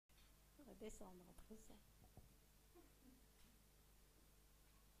descendre entre ça.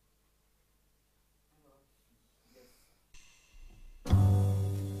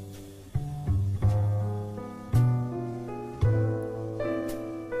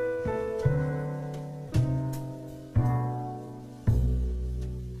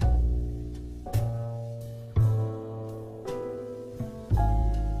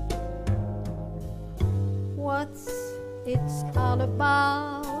 What's it's all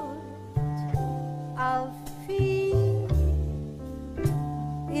about, Alfie?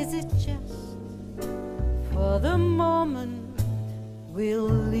 Is it just for the moment we'll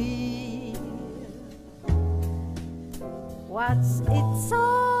live? What's it's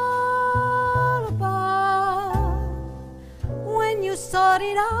all about when you sort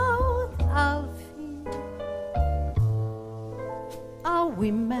it out, Alfie? Are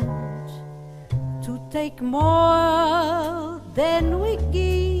we meant to take more than we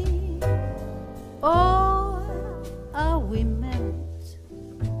give, or are we meant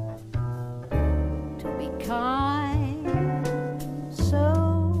to be kind?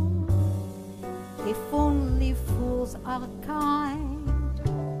 So, if only fools are kind,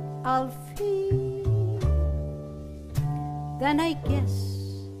 Alfie, then I guess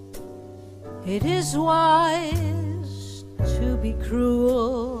it is wise to be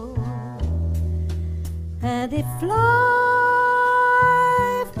cruel. And if life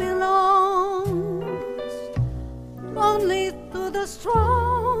belongs only to the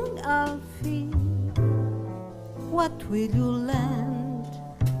strong, Alfie, what will you land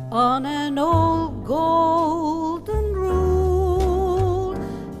on an old golden rule?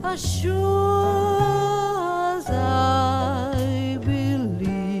 As sure as I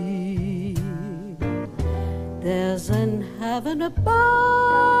believe there's an heaven above,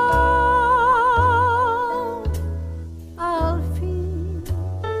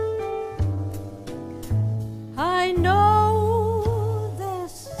 I know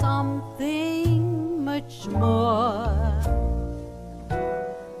there's something much more,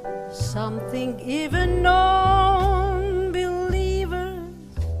 something even non-believers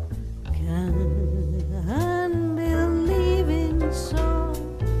can believe in. So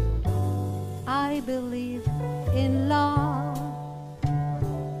I believe in love,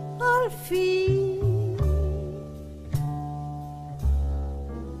 Alfie.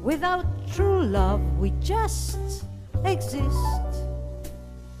 Without true love we just exist,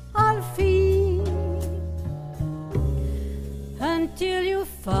 Alfie, until you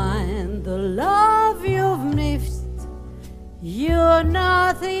find the love you've missed. You're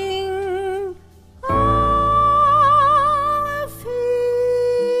nothing, Alfie.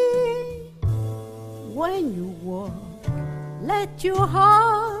 When you walk, let your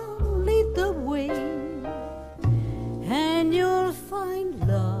heart lead the way, and you'll find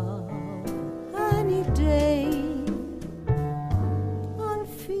love any day.